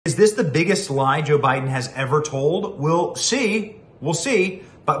Is this the biggest lie Joe Biden has ever told? We'll see. We'll see.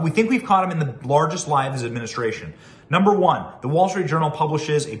 But we think we've caught him in the largest lie of his administration. Number one, the Wall Street Journal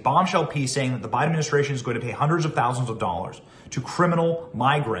publishes a bombshell piece saying that the Biden administration is going to pay hundreds of thousands of dollars to criminal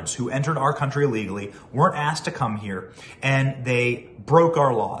migrants who entered our country illegally, weren't asked to come here, and they broke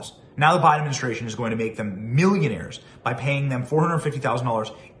our laws. Now the Biden administration is going to make them millionaires by paying them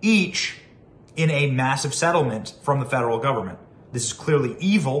 $450,000 each in a massive settlement from the federal government. This is clearly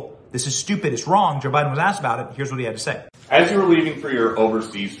evil. This is stupid. It's wrong. Joe Biden was asked about it. Here's what he had to say. As you were leaving for your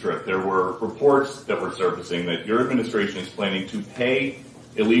overseas trip, there were reports that were surfacing that your administration is planning to pay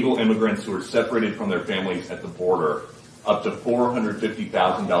illegal immigrants who are separated from their families at the border up to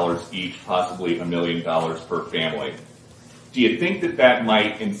 $450,000 each, possibly $1 million per family. Do you think that that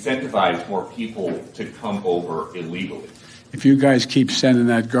might incentivize more people to come over illegally? If you guys keep sending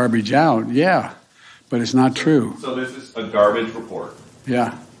that garbage out, yeah, but it's not true. So this is a garbage report?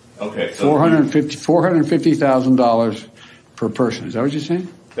 Yeah. Okay. So $450,000 per person. Is that what you're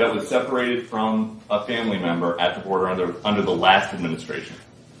saying? That was separated from a family member at the border under the last administration.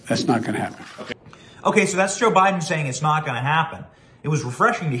 That's not going to happen. Okay, so that's Joe Biden saying it's not going to happen. It was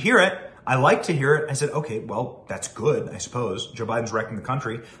refreshing to hear it. I like to hear it. I said, okay, well, that's good, I suppose. Joe Biden's wrecking the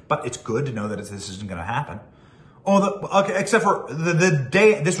country, but it's good to know that this isn't going to happen. Okay, except for the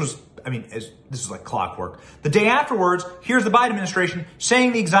day, this is like clockwork. The day afterwards, here's the Biden administration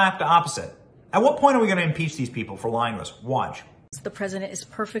saying the exact opposite. At what point are we going to impeach these people for lying to us? Watch. The president is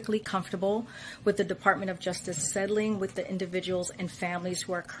perfectly comfortable with the Department of Justice settling with the individuals and families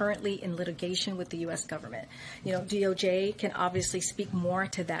who are currently in litigation with the U.S. government. You know, DOJ can obviously speak more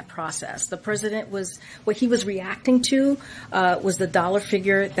to that process. The president what he was reacting to was the dollar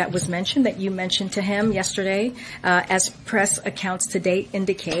figure that was mentioned, that you mentioned to him yesterday. As press accounts to date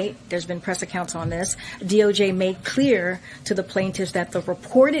indicate, there's been press accounts on this, DOJ made clear to the plaintiffs that the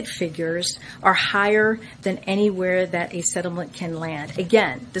reported figures are higher than anywhere that a settlement can land.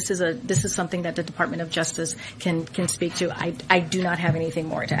 Again, this is something that the Department of Justice can speak to. I do not have anything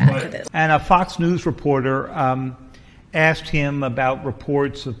more to add to this. And a Fox News reporter asked him about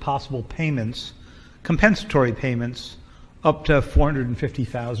reports of possible payments, compensatory payments, up to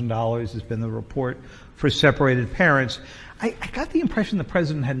 $450,000 has been the report for separated parents. I got the impression the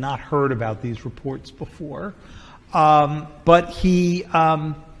president had not heard about these reports before, but he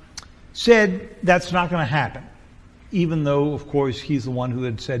said that's not going to happen, even though, of course, he's the one who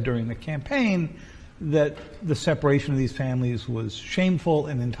had said during the campaign that the separation of these families was shameful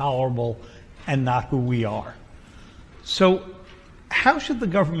and intolerable and not who we are. So how should the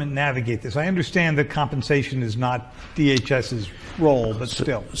government navigate this? I understand that compensation is not DHS's role, but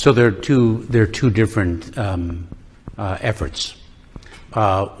still. So there are two different efforts,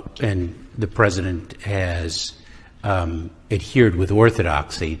 and the president has adhered with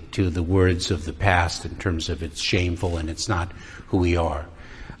orthodoxy to the words of the past in terms of it's shameful and it's not who we are.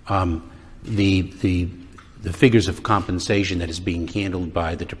 The figures of compensation that is being handled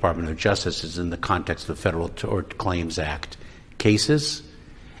by the Department of Justice is in the context of Federal Tort Claims Act cases,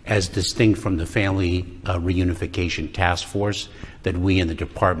 as distinct from the Family Reunification Task Force that we in the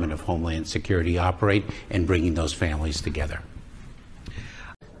Department of Homeland Security operate in bringing those families together.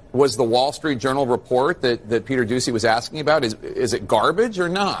 Was the Wall Street Journal report that Peter Doocy was asking about, is it garbage or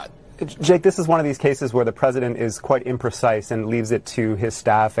not? Jake, this is one of these cases where the president is quite imprecise and leaves it to his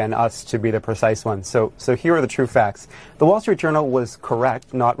staff and us to be the precise ones. So here are the true facts. The Wall Street Journal was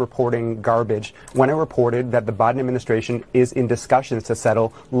correct not reporting garbage when it reported that the Biden administration is in discussions to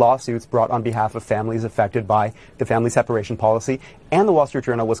settle lawsuits brought on behalf of families affected by the family separation policy. And the Wall Street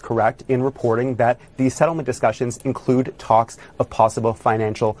Journal was correct in reporting that these settlement discussions include talks of possible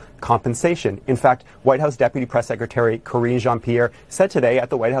financial compensation. In fact, White House Deputy Press Secretary Karine Jean-Pierre said today at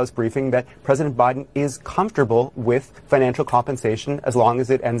the White House briefing that President Biden is comfortable with financial compensation as long as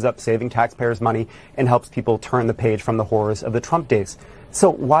it ends up saving taxpayers' money and helps people turn the page from the horrors of the Trump days. So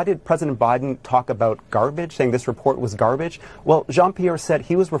why did President Biden talk about garbage, saying this report was garbage? Well, Jean-Pierre said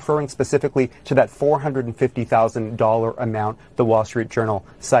he was referring specifically to that $450,000 amount the Wall Street Journal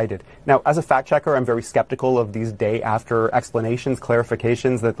cited. Now, as a fact checker, I'm very skeptical of these day-after explanations,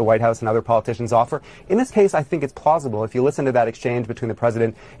 clarifications that the White House and other politicians offer. In this case, I think it's plausible. If you listen to that exchange between the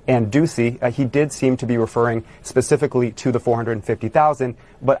president and Doocy, he did seem to be referring specifically to the $450,000,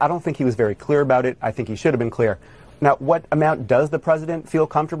 but I don't think he was very clear about it. I think he should have been clear. Now, what amount does the president feel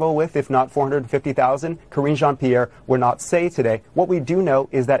comfortable with, if not $450,000? Karine Jean-Pierre would not say today. What we do know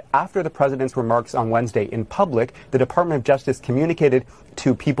is that after the president's remarks on Wednesday in public, the Department of Justice communicated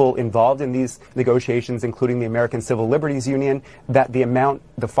to people involved in these negotiations, including the American Civil Liberties Union, that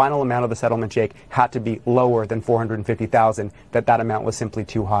the final amount of the settlement, Jake, had to be lower than $450,000, that amount was simply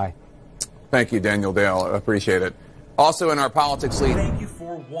too high. Thank you, Daniel Dale. I appreciate it. Also in our politics lead. Thank you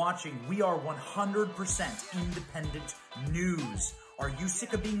for watching. We are 100% independent news. Are you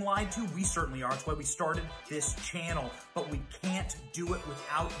sick of being lied to? We certainly are. That's why we started this channel. But we can't do it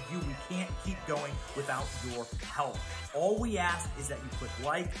without you. We can't keep going without your help. All we ask is that you click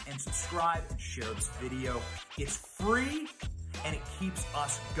like and subscribe and share this video. It's free. And it keeps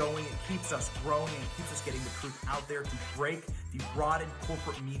us going, it keeps us growing, and it keeps us getting the truth out there to break the rotted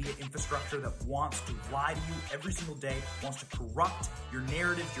corporate media infrastructure that wants to lie to you every single day, wants to corrupt your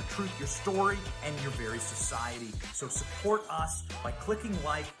narratives, your truth, your story, and your very society. So support us by clicking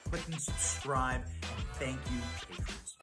like, clicking subscribe, and thank you, patrons.